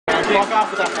Fuck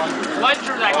off with that plunger.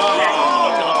 Plunger that shit.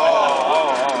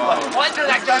 Plunger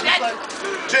that shit.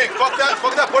 Jake, fuck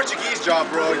that Portuguese job,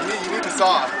 bro. You need the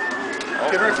saw.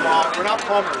 It hurts, Mom. We're not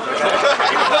plumbers.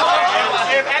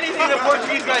 If anything, the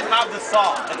Portuguese guys have the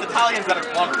saw. It's Italians that are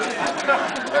plumbers.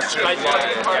 That's true.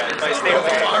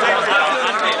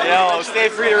 Yo, stay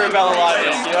free to rebel a lot, yo.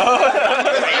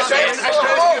 I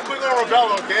tried to put on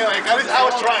Rebello, okay? Like, at least I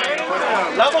was trying.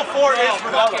 Level 4 is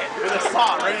Rebello. With a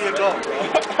saw ready to go.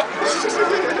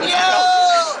 Yo!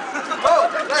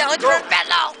 Yo, it's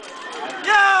Rebello!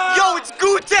 Yo, it's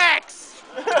Gutex!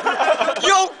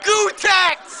 Yo,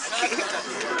 Gutex!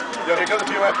 Yo, here comes a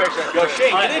POF picture. Yo,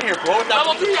 Shane, get in here, bro. I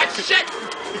will do that shit.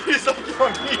 He's like, you're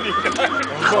meeting, guys.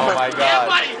 Oh my Yeah, god.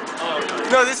 buddy.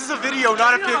 No, this is a video,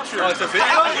 not a picture. Oh, it's a video?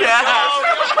 Yeah.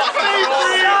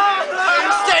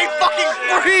 Stay fucking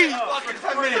free!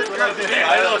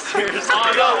 I know, seriously.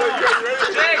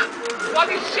 Jake,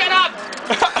 fucking shut up.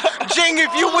 Jing,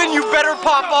 if you win, you better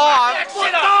pop off. Back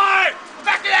shit up.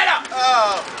 Back that up.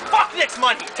 Fuck Nick's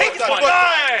money. Take his money.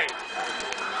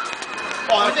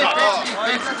 Alright, here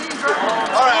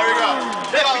we go.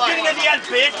 That's the beginning of the end,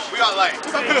 bitch. We got light.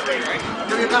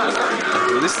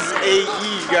 This is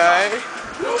AE, guy.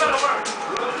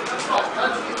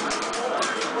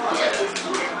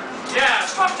 Yeah,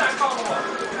 fuck that combo.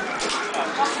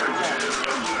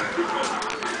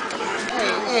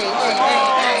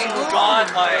 Hey. God,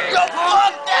 like. Yo,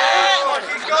 fuck that!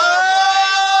 Go!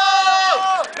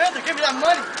 Brother, give me that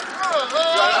money.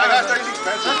 I gotta start using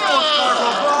Spencer.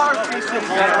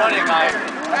 Got running, guy.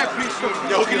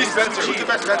 Yo, who can use Spencer? Who's the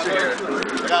best Spencer here?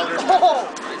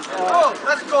 Oh,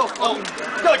 let's go.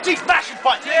 Yo, G, smash your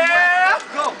butt. Yeah.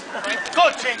 Go.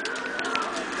 Go, Ching.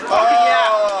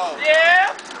 Oh.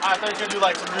 Yeah. I thought you were gonna do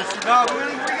like some new super. No, we're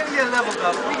gonna get leveled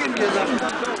up. We're gonna get leveled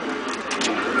up.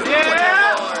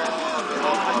 Yeah.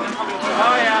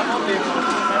 Oh, yeah.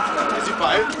 Is he 5?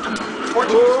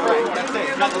 Portuguese strike. That's it.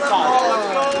 You got the song.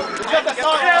 You got the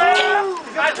song.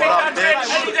 I take that bitch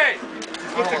any day.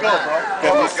 Good to go, bro.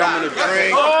 Get me something to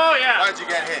drink. Oh yeah. Why'd you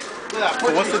get hit?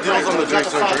 So what's the deals on the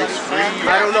drinks? Are drinks free?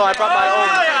 I don't know, I brought my own.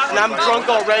 And I'm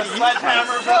drunk already.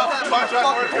 Sledgehammer, bro.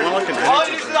 We're looking All at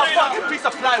you need is a fucking piece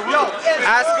of plywood.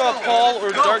 Ask Paul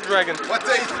or Dark Dragon. What's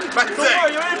that? Back to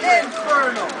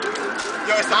Inferno.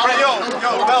 Yo, it's not. Yo,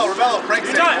 Rebello, Frank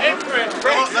You're not in for it.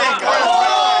 Frank Zing.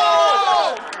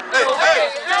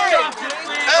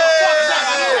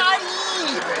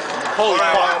 Holy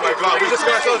fuck. Oh my god, we just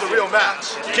got ourselves a real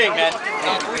match. King, man.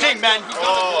 King, man.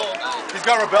 He's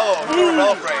got Rebello.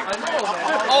 Rebello Frank.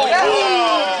 Oh,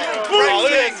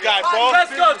 look at this guy, bro.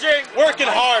 Let's go, Jing. Working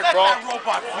hard, bro.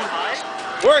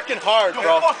 Working hard,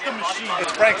 bro.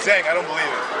 It's Frank Zing, I don't believe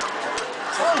it.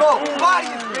 Go. Body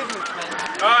is business, man.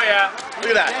 Oh yeah. Look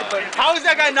at that. How is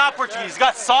that guy not Portuguese? He's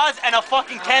got saws and a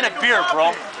fucking can of beer,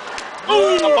 bro.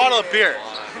 A bottle of beer.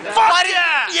 Fuck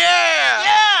yeah!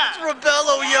 Yeah! It's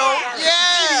Rebello, yo.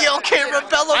 Yeah! GDLK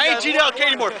Rebello. I ain't GDLK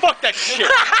anymore. Fuck that shit.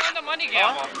 Who won the money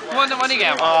gamble? Who won the money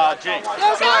gamble? Jake.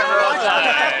 It's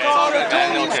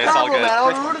all good.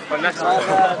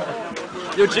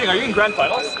 Yo, Jing, are you in grand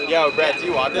finals? Yo, Brad, do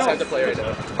you want this? I have to play right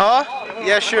now. Huh?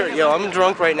 Yeah, sure. Yo, I'm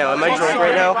drunk right now. Am I drunk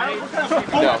right now?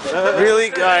 No. Really,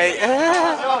 guy?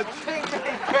 I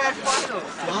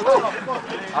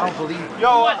don't believe it.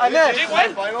 Yo, Annette. Jing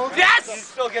won? Yes! You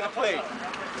still get a play.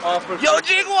 Yo,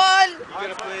 Jing won! You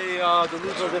gotta play the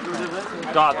loser of the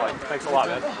God, like, thanks a lot,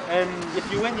 man. And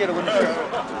if you win, you gotta win the shirt.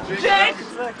 Jing!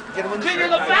 Jing, you're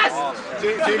the best!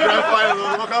 Team Grand Final,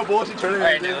 look how bullshit turning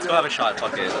Alright, let's go have a shot.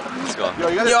 Fuck it. Let's go. Yo,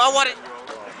 Yo, I want it.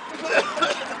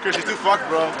 Chris, you're too fucked,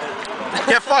 bro.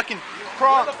 Get fucking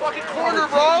crunk. The fucking corner,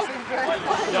 bro.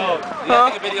 Yo, you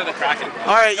gotta take a video of the Kraken.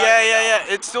 Alright, yeah.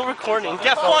 It's still recording.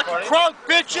 Get fucking crunk,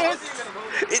 bitches.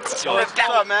 It's still What's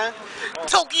up, man?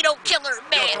 Tokido Killer,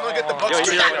 man. Someone get the bucks.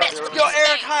 Yo,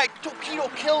 Eric, hi. Tokido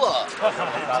Killer.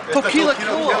 Tequila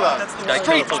Killer.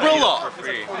 Straight thriller.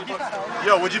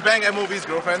 Yo, would you bang MOV's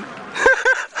girlfriend?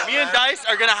 Me and Dice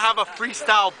are gonna have a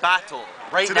freestyle battle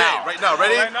right Today, now. right now.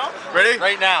 Ready? Right now? Ready?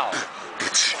 Right now.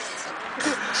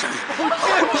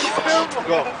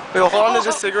 Go. Yo, hold on to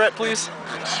this cigarette, please.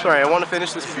 Sorry, I want to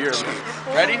finish this beer.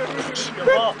 Ready?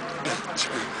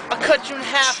 I'll cut you in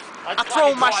half. I'll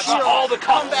throw my shit All the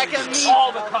cups. Come back at me.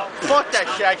 All the cups. Fuck that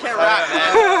shit. I can't rap,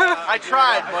 man. I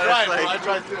tried, but it's like... I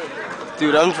tried too.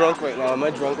 Dude, I'm drunk right now. Am I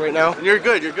drunk right now? You're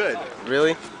good, you're good.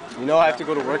 Really? You know I have to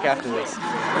go to work after this.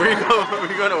 Where you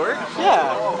going to work?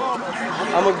 Yeah.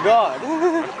 I'm a god.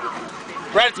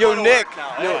 Brad's Yo, going to Nick. work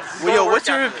now. No, Yeah. well, yo, what's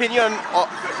your opinion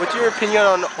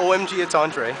on OMG It's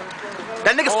Andre?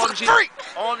 That nigga's fucking freak!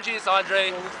 OMG, it's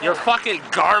Andre. You're fucking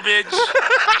garbage.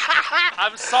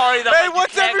 I'm sorry that Hey, like,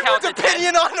 what's you can't everyone's count to 10.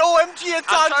 opinion on OMG and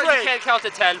I'm sorry you Andre? can't count to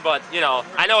 10, but you know,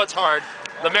 I know it's hard.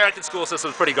 The American school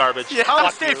system is pretty garbage. Yeah. How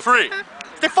to stay free?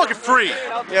 Stay fucking free.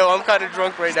 Yo, I'm kind of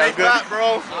drunk right now. Stay fat,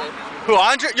 bro. Who,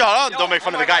 Andre? Yo, don't make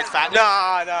fun of the guy's fat.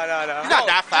 Nah. He's not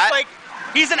that fat. Like,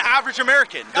 He's an average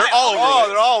American. They're all obese. Oh,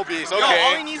 they're all obese. yo, all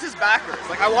he Okay. needs is backers.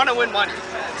 Like, I want to win money.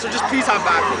 So just please have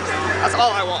backers. That's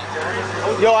all I want.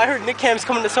 Yo, I heard Nick Cam's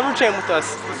coming to Summer Jam with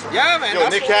us. Yeah, man. Yo,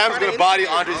 that's Nick what we're Cam's trying gonna to body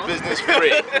instigate, Andre's bro. business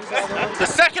free. The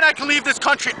second I can leave this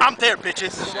country, I'm there,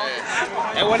 bitches.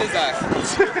 And when is that?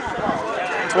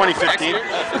 2015.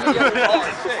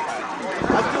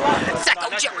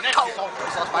 Secco Jericho. I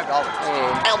just lost $5.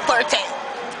 El Fuerte.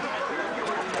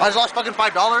 I just lost fucking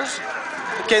 $5.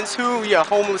 Against who? Yeah,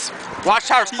 homeless.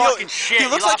 Watchtower's fucking shit. He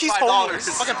looks like he's homeless.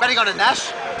 Fucking betting on a Nash.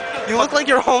 You look like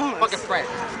you're homeless. Fucking friend.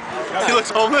 He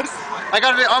looks homeless. I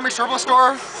got it at the Army Surplus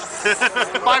store.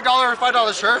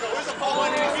 $5 shirt.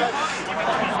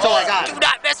 That's all I got. Do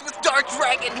not mess with Dark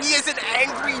Dragon. He is an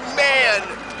angry man.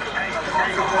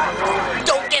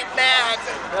 Don't get mad.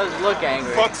 Does look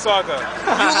angry. Fuck Saga.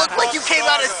 You look like you came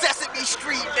out of Sesame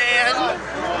Street, man.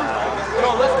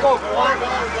 Yo, let's go.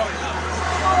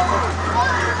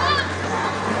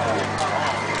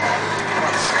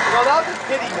 No, that was a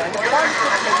pity, man.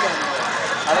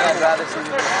 I think I'd rather see you.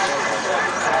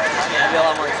 It'd be a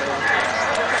lot more exciting.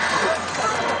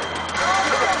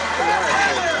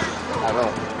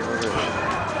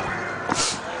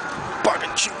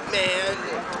 Barbecue, man.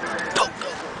 Pogo.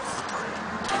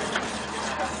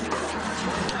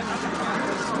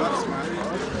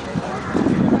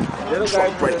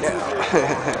 Trump right now.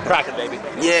 Crack it, baby.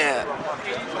 Yeah.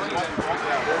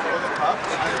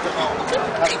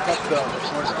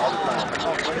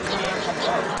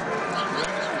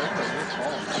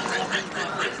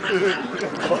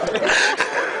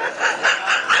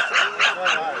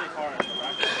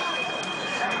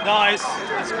 Nice.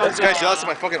 This guy's jealous of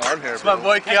my fucking arm hair. My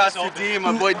boy Chaos 2D and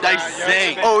my boy Dice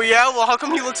Zane. Oh yeah? Well, how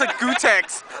come he looks like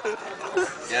Gutex?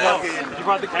 You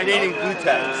brought the Canadian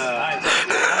Gutex.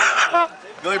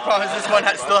 The only problem is this one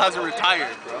still hasn't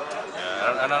retired, bro.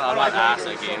 I'm not ass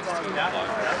at games.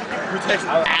 Gutex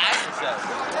ass.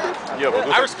 Yeah, but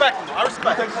I respect him. I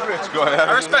respect him. Go ahead.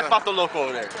 I respect Vato Loco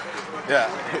over there. Yeah.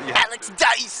 Alex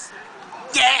Dice.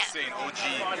 Yeah. Saying OG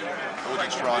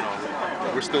Toronto.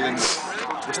 We're still in this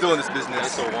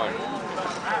business. So one.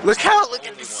 Look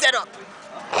at this setup.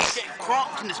 Get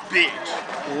cropped in this bitch.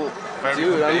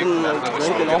 Dude, I'm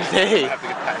drinking all day.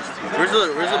 Where's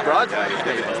the broad?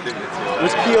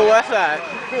 Where's POF at?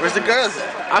 Where's the girls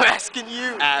at? I'm asking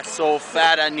you. Ass so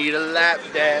fat, I need a lap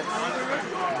dance.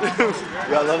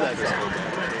 Yeah, I love that guy.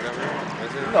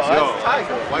 No, that's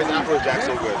Tiger. Why is Afrojack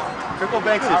so good? Triple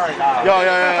Banks is. Yo.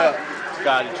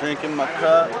 Got a drink in my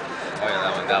cup. Oh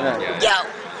yeah, that one, yeah. Yo.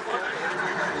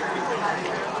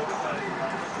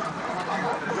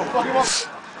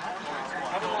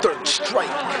 Third strike.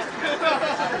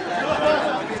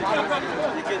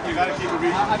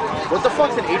 What the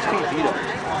fuck's an HP Vito?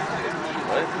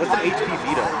 What's an HP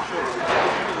Vito?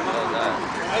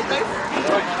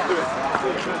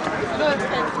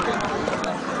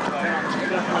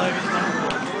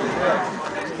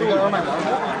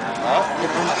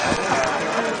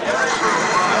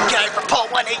 Guy for Paul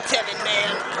 187,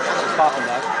 man. Popping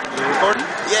that. You recording?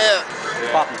 Yeah.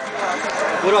 Popping.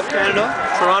 What up, Canada?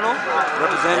 Toronto?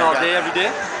 Represent all day, every day?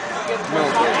 Yeah.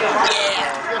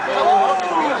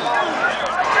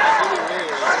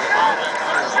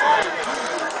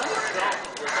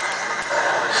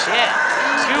 Shit.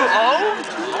 2-0?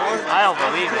 I don't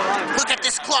believe it. Look at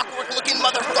this clockwork looking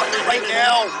motherfucker right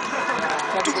now.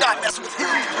 Do not mess with him.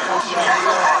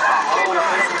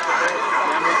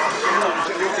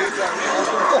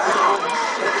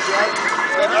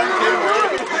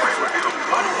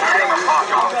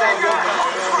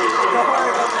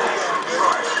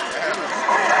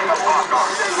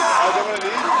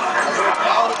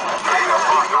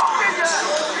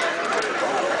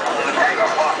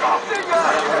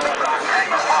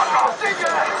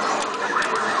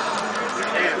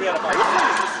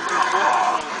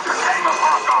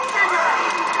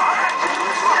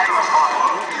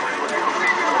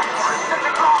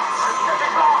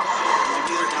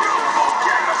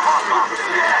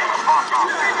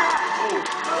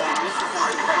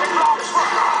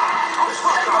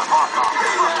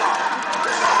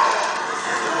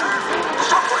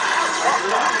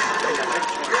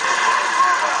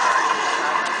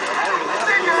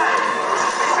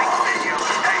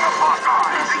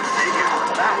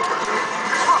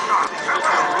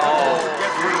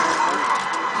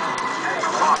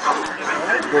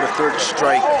 Go to third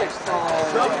strike.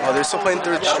 Oh, they're still playing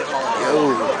third strike.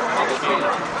 Yo.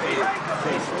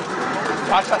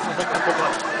 Next time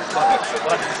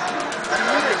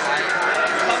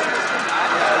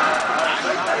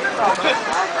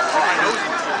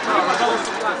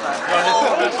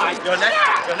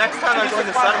I join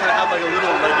the sun, I'm gonna have like a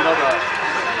little, like, you know,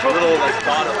 the little like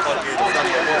dot of fucking sun.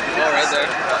 Oh, right there.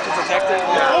 To protect it?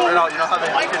 Yeah. Or no, you know how they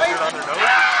kids do it on their nose?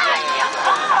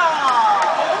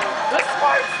 That's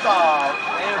smart stuff.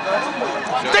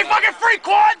 Stay fucking free,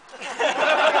 Quad!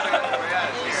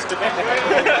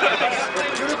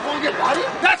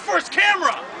 That's for his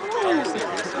camera!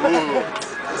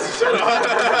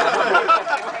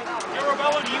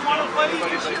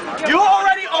 You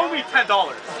already owe me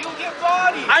 $10. You'll get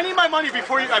bodied. I need my money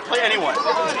before I play anyone.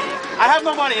 I have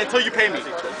no money until you pay me.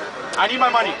 I need my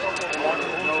money.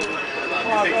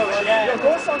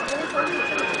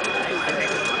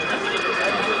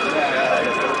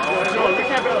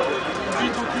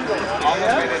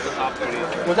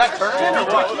 Was that tournament or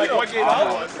what? Like what gave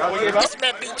out? This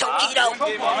man be Toledo.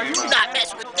 Do not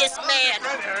mess with this man.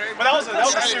 But that was a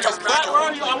serious. Brad, where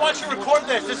are you? I want you to record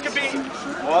this. This could be.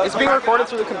 It's being recorded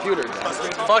through the computer.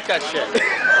 Fuck that shit.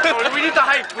 We need the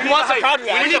hype. We need the hype.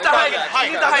 We need the hype. We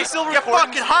need the hype. Silver. Get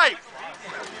fucking hype.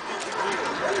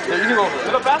 Yeah, you can go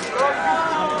over the best.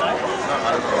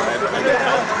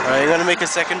 Alright, I'm gonna make a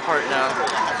second part now.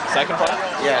 Second part?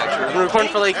 Yeah, true. We're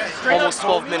recording for like almost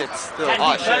 12 minutes still.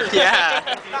 Oh, shit. Yeah.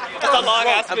 That's a long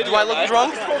ass video. Do I look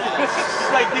drunk?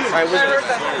 Like, dude,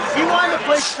 he wanted to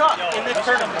play Chuck in this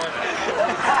tournament.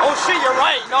 Oh shit, you're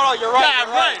right. No, you're right. Yeah,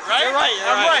 I'm right, right? You're right.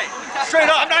 I'm right.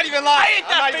 Straight up. I'm not even lying. I ain't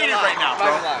that faded right now,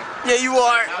 bro. Yeah, you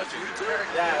are.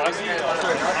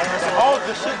 Oh,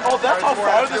 the shit. Oh, that's how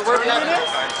far this tournament is?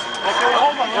 Okay,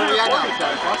 hold on.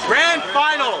 Grand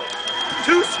final.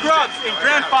 2 scrubs in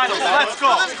grand finals. Let's go.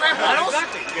 Oh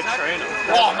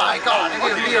my god, I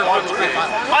need a beer.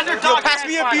 Underdog. Pass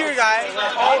me a beer, guy.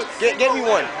 Get me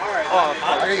one. Oh,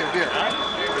 I gotta get a beer.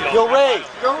 Yo, Ray.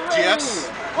 GS.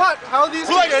 What? How are these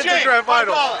Who get into grand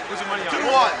final? 2-1.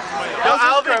 Yo,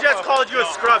 Alvin just called you a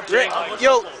scrub, Jake.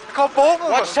 Yo, Call both of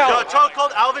them. watch Yo, out.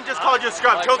 Alvin just called you a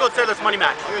scrub. Choco said let's money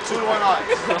match. 2-1 odds.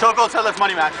 Choco said let's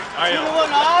money match. 2-1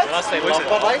 odds?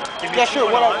 Yeah, sure.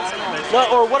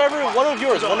 No, or whatever. One of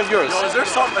yours. One of yours. Is there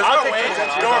some? Is there ways?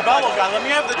 Yo, Rebello guy, let me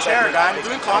have the chair, guy. I'm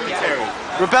doing commentary.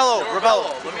 Rebello.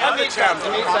 Let me have the chair. I'm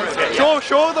doing commentary.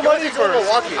 Show the money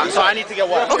first. So I need to get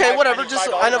one. Okay, whatever. Just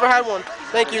I never had one.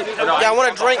 Thank you. Yeah, I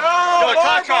want a drink. Yo,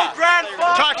 Cha-Cha.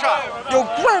 Cha-Cha. Yo,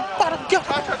 grandfather.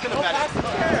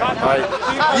 Alright.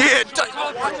 Yeah.